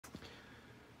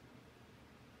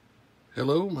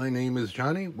Hello, my name is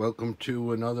Johnny. Welcome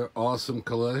to another awesome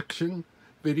collection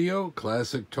video,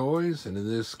 classic toys, and in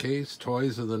this case,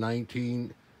 toys of the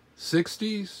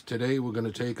 1960s. Today we're going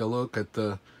to take a look at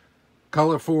the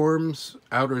Colorforms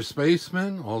Outer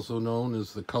Spacemen, also known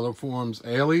as the Colorforms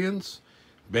Aliens,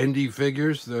 Bendy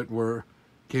figures that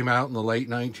came out in the late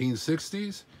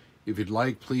 1960s. If you'd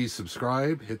like, please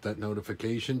subscribe, hit that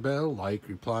notification bell, like,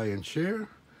 reply, and share.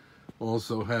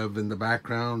 Also have in the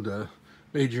background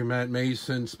Major Matt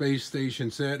Mason space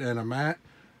station set and a Matt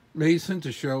Mason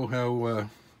to show how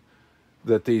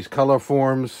that these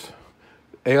Colorforms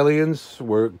aliens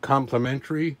were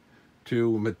complementary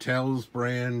to Mattel's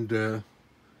brand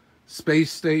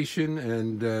space station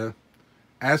and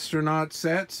astronaut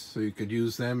sets, so you could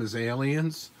use them as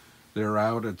aliens. They're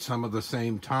out at some of the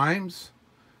same times.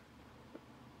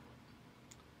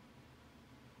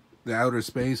 The Outer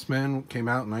Spacemen came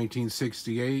out in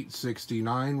 1968,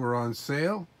 69 were on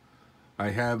sale.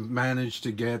 I have managed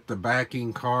to get the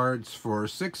backing cards for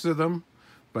 6 of them,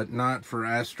 but not for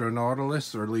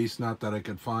Astronautilus, or at least not that I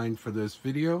could find for this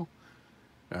video.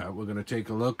 We're going to take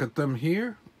a look at them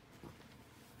here.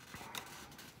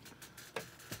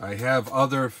 I have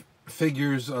other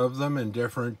figures of them in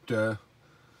different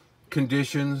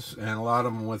conditions, and a lot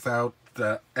of them without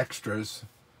the extras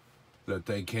that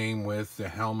they came with, the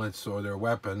helmets or their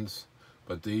weapons,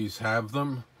 but these have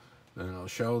them, and I'll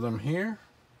show them here.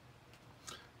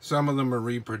 Some of them are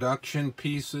reproduction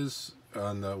pieces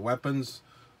on the weapons,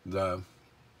 the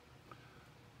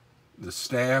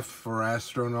staff for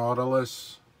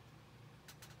Astronautilus,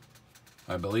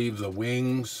 I believe the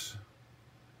wings,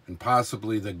 and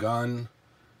possibly the gun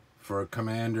for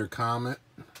Commander Comet,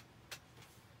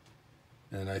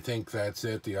 and I think that's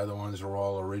it. The other ones are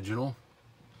all original.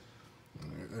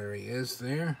 There he is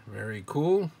there. Very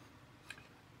cool.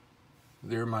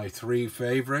 They're my 3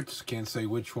 favorites. Can't say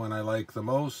which one I like the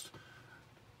most.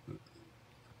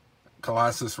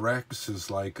 Colossus Rex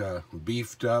is like a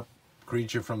beefed up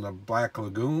creature from the Black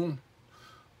Lagoon.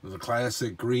 The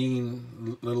classic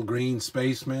little green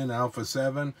spaceman, Alpha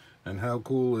 7. And how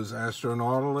cool is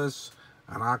Astronautilus?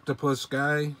 An octopus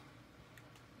guy.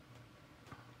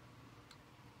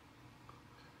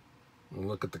 We'll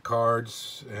look at the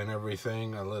cards and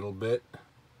everything a little bit.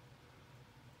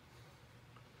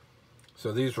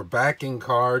 So these were backing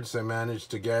cards I managed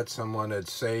to get. Someone had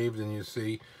saved, and you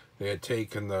see they had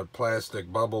taken the plastic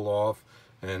bubble off,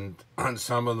 and on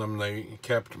some of them they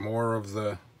kept more of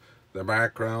the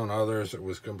background. Others it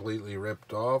was completely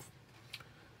ripped off.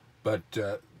 But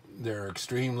they're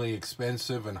extremely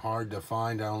expensive and hard to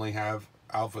find. I only have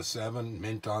Alpha 7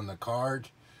 mint on the card,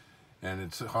 and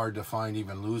it's hard to find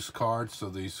even loose cards, so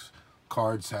these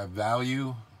cards have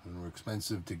value and were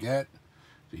expensive to get.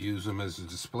 To use them as a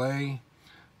display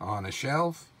on a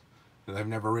shelf. And I've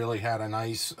never really had a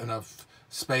nice enough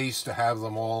space to have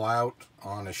them all out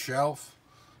on a shelf.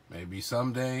 Maybe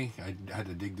someday. I had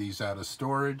to dig these out of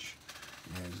storage.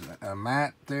 There's a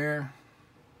Matt there,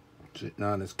 sitting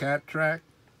on his cat track.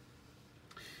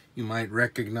 You might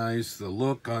recognize the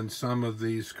look on some of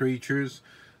these creatures.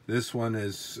 This one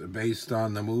is based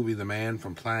on the movie The Man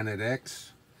from Planet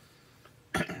X,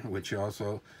 which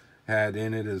also had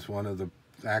in it as one of the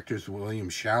actors William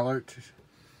Shallert. I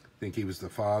think he was the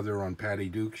father on Patty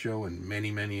Duke Show and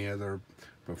many, many other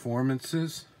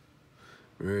performances.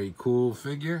 Very cool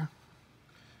figure.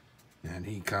 And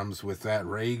he comes with that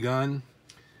ray gun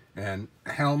and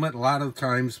helmet. A lot of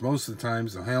times, most of the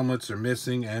times, the helmets are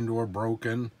missing and or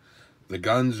broken. The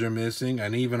guns are missing,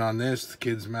 and even on this, the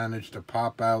kids managed to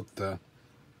pop out the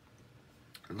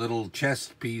little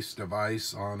chest piece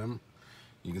device on him.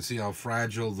 You can see how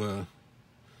fragile the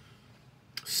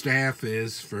staff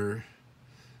is for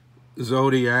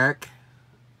Xodiac.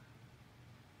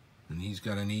 And he's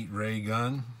got a neat ray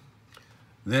gun.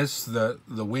 This, the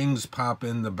wings pop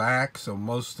in the back, so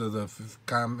most of the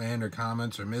Commander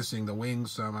Comets are missing the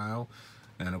wings somehow.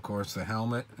 And of course the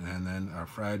helmet, and then a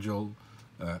fragile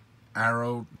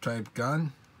arrow type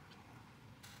gun.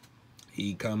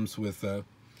 He comes with a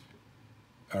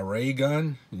ray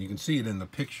gun, and you can see it in the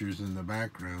pictures in the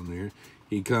background there.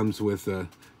 He comes with a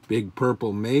big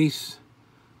purple mace.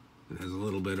 It has a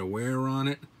little bit of wear on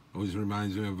it. Always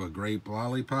reminds me of a grape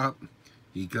lollipop.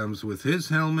 He comes with his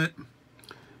helmet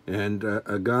and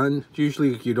a gun.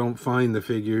 Usually you don't find the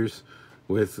figures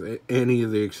with any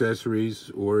of the accessories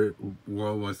or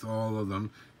well with all of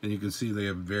them. And you can see they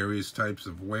have various types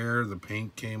of wear. The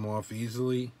paint came off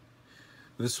easily.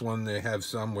 This one they have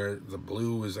some where the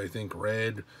blue is, I think,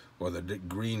 red, or the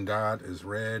green dot is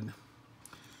red.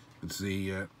 It's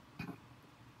the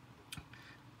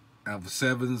Alpha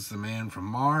 7's The Man from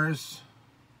Mars.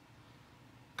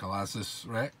 Colossus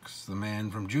Rex, the man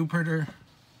from Jupiter,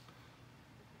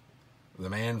 the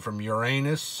man from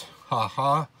Uranus,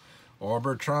 haha,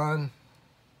 Orbitron,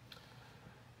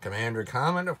 Commander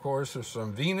Comet, of course, is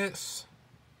from Venus,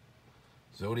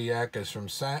 Xodiac is from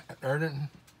Saturn,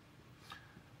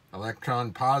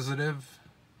 Electron Positive,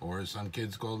 or as some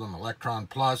kids call them, Electron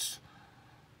Plus,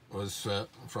 was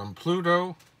from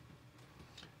Pluto.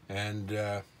 And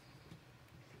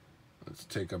let's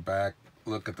take a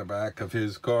look at the back of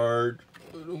his card.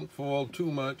 Don't fall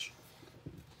too much.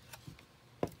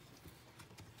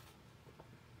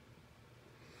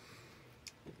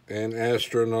 And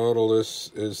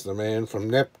Astronautilus is the man from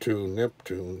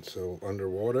Neptune, so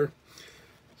underwater.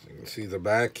 So you can see the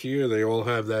back here. They all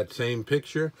have that same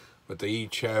picture, but they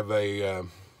each have a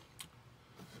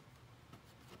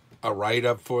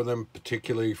write-up for them,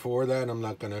 particularly for that. I'm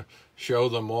not going to show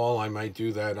them all. I might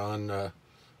do that on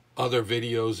other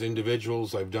videos,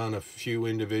 individuals. I've done a few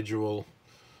individual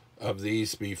of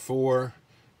these before,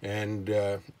 and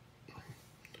I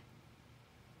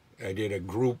did a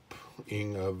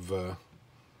grouping of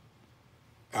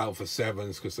Alpha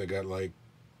 7s because I got like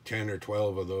 10 or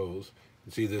 12 of those.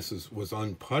 You see, this was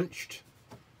unpunched.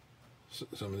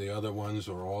 Some of the other ones,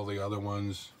 or all the other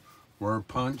ones, were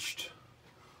punched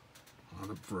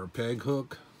for a peg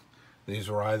hook. These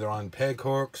were either on peg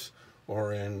hooks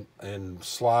or in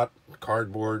slot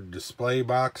cardboard display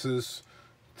boxes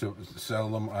to sell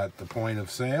them at the point of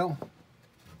sale.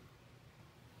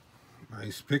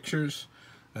 Nice pictures.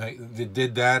 They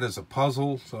did that as a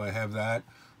puzzle, so I have that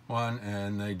one,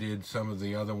 and they did some of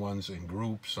the other ones in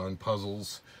groups on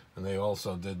puzzles, and they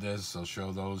also did this. I'll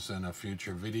show those in a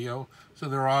future video. So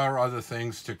there are other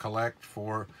things to collect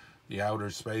for the outer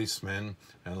spacemen,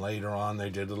 and later on they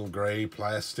did little gray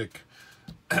plastic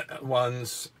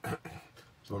ones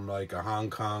from like a Hong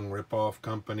Kong rip-off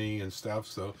company and stuff.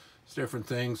 So it's different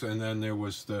things. And then there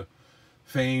was the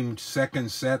famed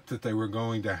second set that they were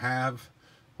going to have,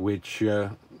 which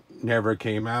never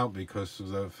came out because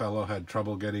the fellow had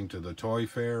trouble getting to the toy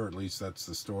fair. At least that's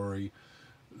the story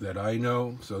that I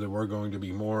know. So there were going to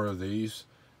be more of these,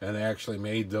 and they actually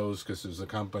made those because there's a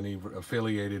company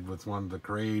affiliated with one of the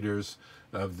creators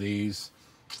of these.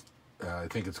 I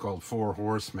think it's called Four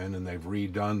Horsemen, and they've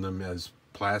redone them as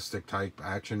plastic type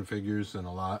action figures and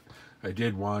a lot. I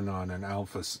did one on an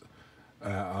Alpha,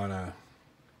 on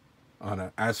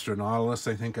an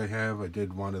Astronautilus, I think I have. I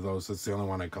did one of those. That's the only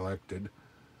one I collected.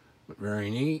 But very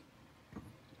neat.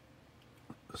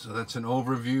 So that's an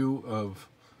overview of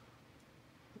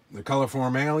the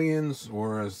Colorform aliens,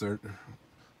 or as they're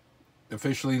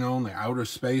officially known, the Outer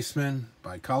Spacemen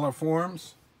by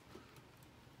Colorforms.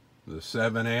 The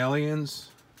 7 aliens.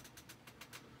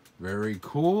 Very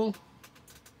cool.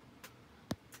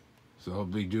 So I'll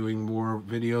be doing more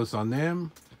videos on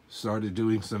them. Started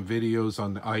doing some videos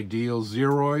on the ideal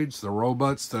Zeroids, the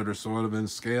robots that are sort of in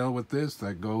scale with this,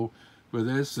 that go with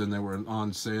this, and they were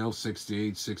on sale,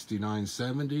 $68, $69,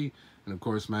 $70. And of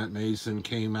course Matt Mason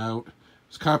came out, it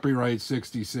was copyright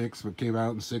 66, but came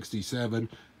out in 67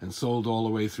 and sold all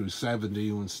the way through 70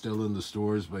 and was still in the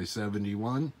stores by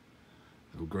 71.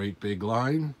 A great big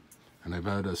line. And I've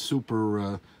had a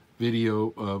super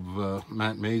video of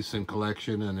Matt Mason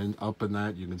collection, and up in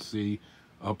that you can see,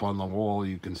 up on the wall,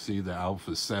 you can see the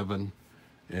Alpha 7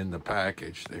 in the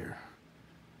package there.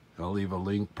 I'll leave a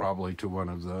link probably to one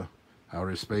of the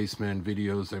Outer Spaceman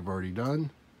videos I've already done.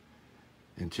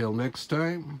 Until next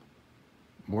time,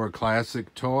 more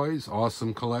classic toys,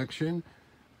 awesome collection,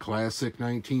 classic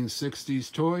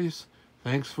 1960s toys.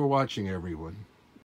 Thanks for watching, everyone.